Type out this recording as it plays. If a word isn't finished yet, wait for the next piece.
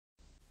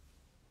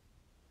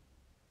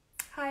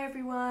Hi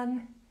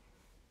everyone.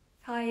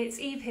 Hi, it's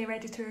Eve here,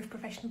 editor of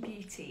Professional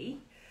Beauty.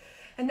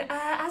 And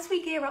as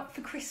we gear up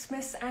for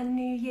Christmas and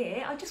New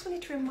Year, I just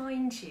wanted to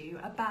remind you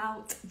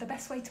about the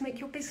best way to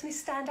make your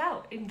business stand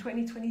out in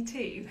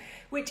 2022,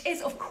 which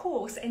is, of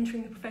course,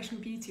 entering the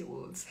Professional Beauty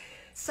Awards.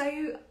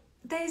 So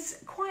there's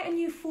quite a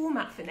new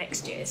format for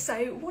next year.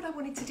 So what I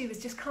wanted to do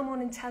is just come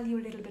on and tell you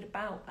a little bit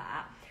about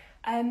that.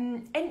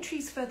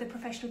 Entries for the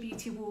Professional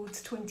Beauty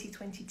Awards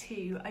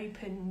 2022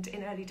 opened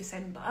in early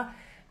December.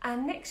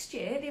 And next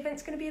year, the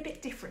event's going to be a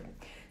bit different.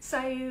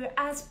 So,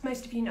 as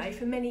most of you know,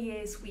 for many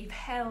years we've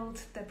held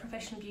the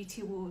Professional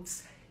Beauty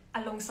Awards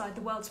alongside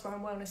the World Spa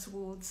and Wellness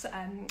Awards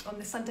on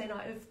the Sunday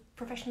night of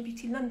Professional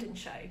Beauty London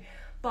show.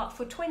 But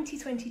for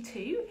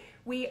 2022,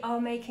 we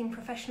are making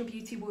Professional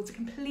Beauty Awards a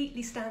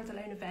completely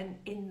standalone event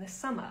in the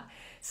summer.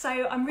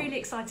 So I'm really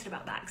excited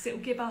about that because it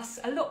will give us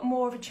a lot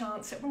more of a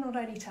chance, not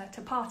only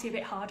to party a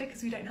bit harder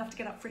because we don't have to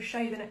get up for a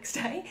show the next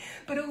day,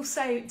 but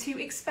also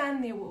to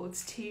expand the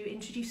awards, to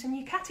introduce some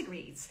new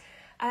categories.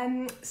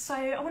 So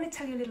I want to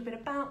tell you a little bit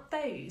about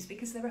those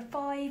because there are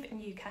 5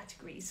 new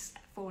categories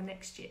for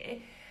next year.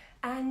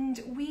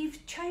 And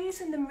we've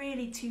chosen them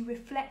really to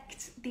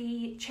reflect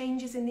the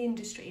changes in the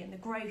industry and the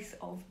growth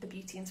of the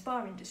beauty and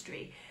spa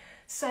industry.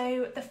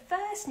 So the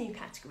first new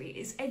category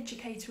is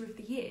Educator of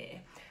the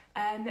Year.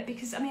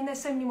 Because,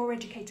 there's so many more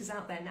educators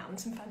out there now and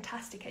some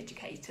fantastic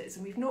educators,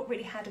 and we've not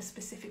really had a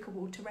specific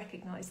award to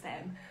recognise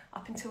them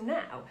up until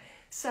now.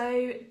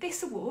 So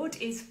this award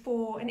is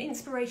for an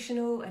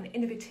inspirational and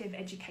innovative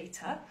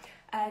educator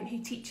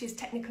who teaches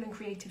technical and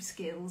creative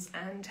skills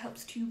and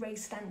helps to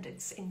raise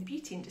standards in the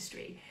beauty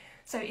industry.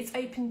 So it's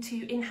open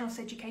to in-house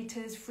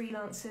educators,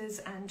 freelancers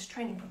and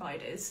training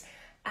providers,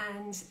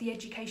 and the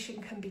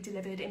education can be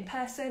delivered in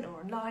person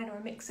or online or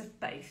a mix of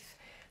both.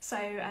 So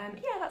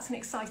that's an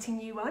exciting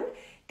new one.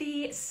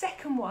 The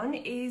second one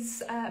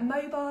is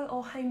Mobile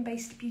or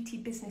Home-Based Beauty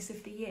Business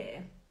of the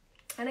Year.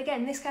 And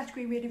again, this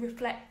category really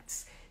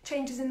reflects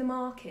changes in the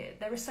market.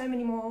 There are so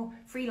many more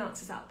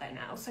freelancers out there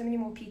now, so many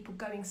more people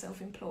going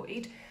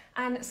self-employed,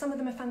 and some of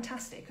them are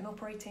fantastic and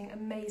operating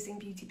amazing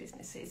beauty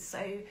businesses.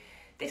 So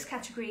this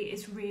category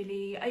is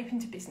really open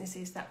to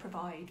businesses that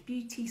provide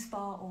beauty,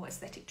 spa or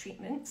aesthetic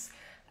treatments,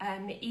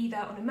 either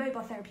on a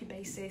mobile therapy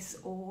basis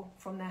or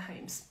from their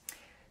homes.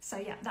 So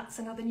yeah, that's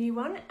another new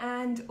one.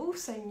 And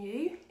also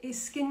new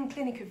is Skin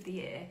Clinic of the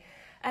Year.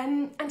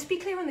 And to be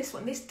clear on this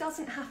one, this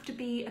doesn't have to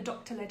be a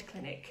doctor-led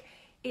clinic.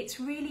 It's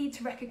really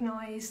to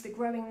recognise the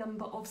growing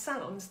number of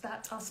salons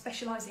that are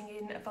specialising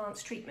in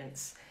advanced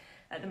treatments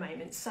at the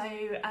moment. So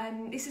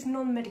this is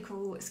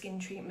non-medical skin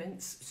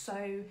treatments.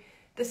 So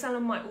the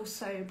salon might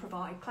also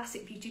provide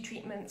classic beauty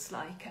treatments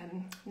like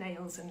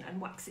nails and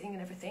waxing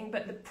and everything,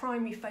 but the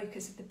primary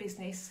focus of the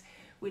business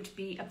would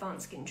be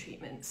advanced skin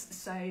treatments.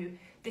 So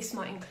this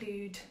might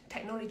include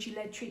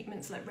technology-led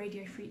treatments like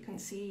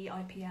radiofrequency,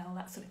 IPL,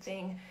 that sort of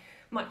thing,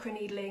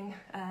 microneedling,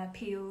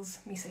 peels,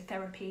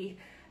 mesotherapy,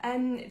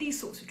 these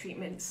sorts of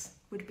treatments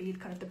would be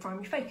kind of the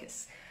primary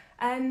focus.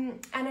 And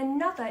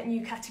another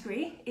new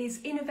category is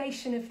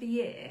Innovation of the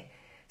Year.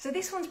 So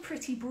this one's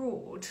pretty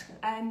broad.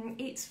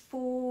 It's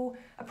for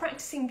a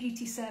practicing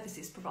beauty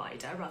services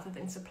provider rather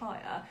than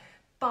supplier,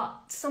 but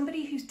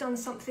somebody who's done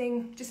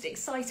something just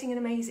exciting and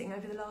amazing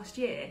over the last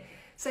year.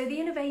 So the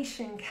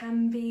innovation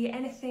can be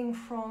anything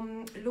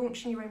from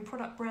launching your own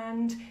product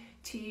brand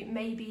to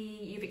maybe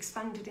you've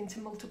expanded into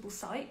multiple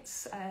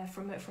sites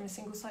from a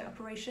single site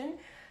operation,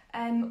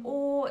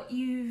 or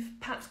you've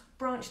perhaps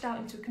branched out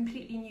into a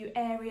completely new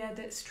area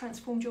that's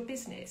transformed your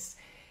business.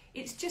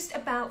 It's just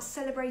about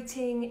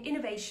celebrating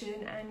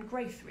innovation and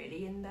growth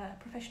really in the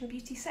professional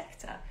beauty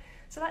sector.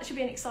 So that should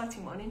be an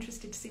exciting one.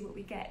 Interested to see what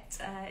we get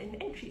in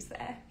entries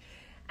there.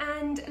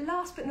 And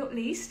last but not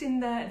least, in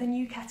the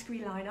new category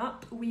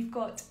lineup, we've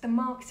got the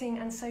Marketing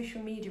and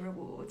Social Media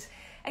Award.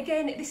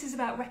 Again, this is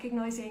about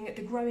recognising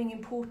the growing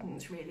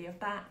importance really of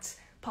that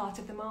part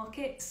of the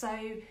market.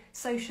 So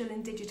social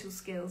and digital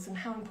skills and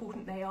how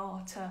important they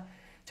are to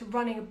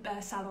running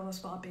a salon or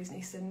spa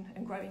business and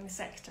growing the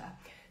sector.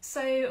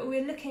 So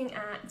we're looking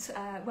at,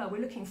 we're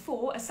looking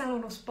for a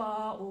salon or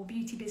spa or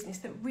beauty business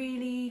that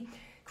really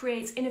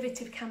creates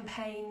innovative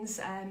campaigns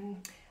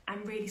and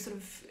really sort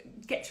of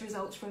gets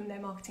results from their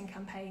marketing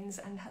campaigns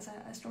and has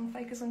a strong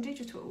focus on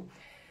digital.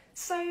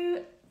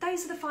 So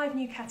those are the 5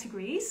 new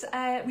categories.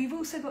 We've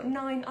also got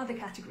 9 other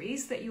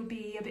categories that you'll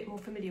be a bit more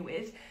familiar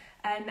with.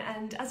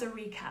 And as a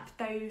recap,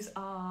 those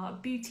are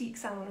Boutique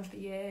Salon of the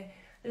Year,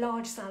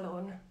 Large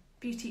Salon,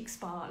 Boutique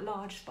Spa,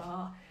 Large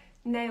Spa,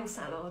 Nail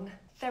Salon,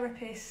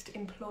 Therapist,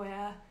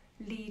 Employer,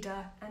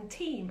 Leader and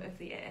Team of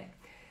the Year.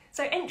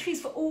 So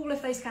entries for all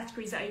of those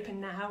categories are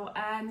open now.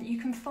 You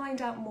can find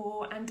out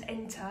more and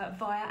enter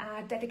via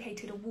our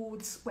dedicated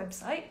awards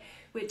website,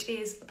 which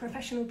is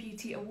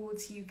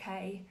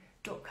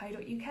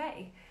professionalbeautyawardsuk.co.uk.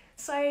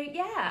 So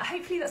yeah,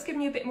 hopefully that's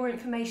given you a bit more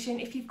information.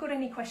 If you've got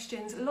any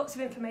questions, lots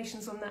of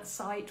information's on that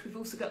site. We've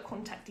also got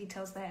contact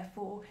details there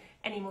for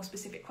any more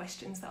specific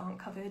questions that aren't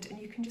covered, and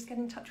you can just get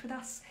in touch with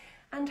us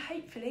and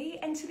hopefully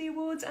enter the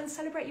awards and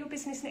celebrate your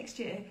business next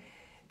year.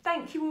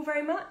 Thank you all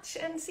very much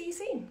and see you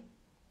soon.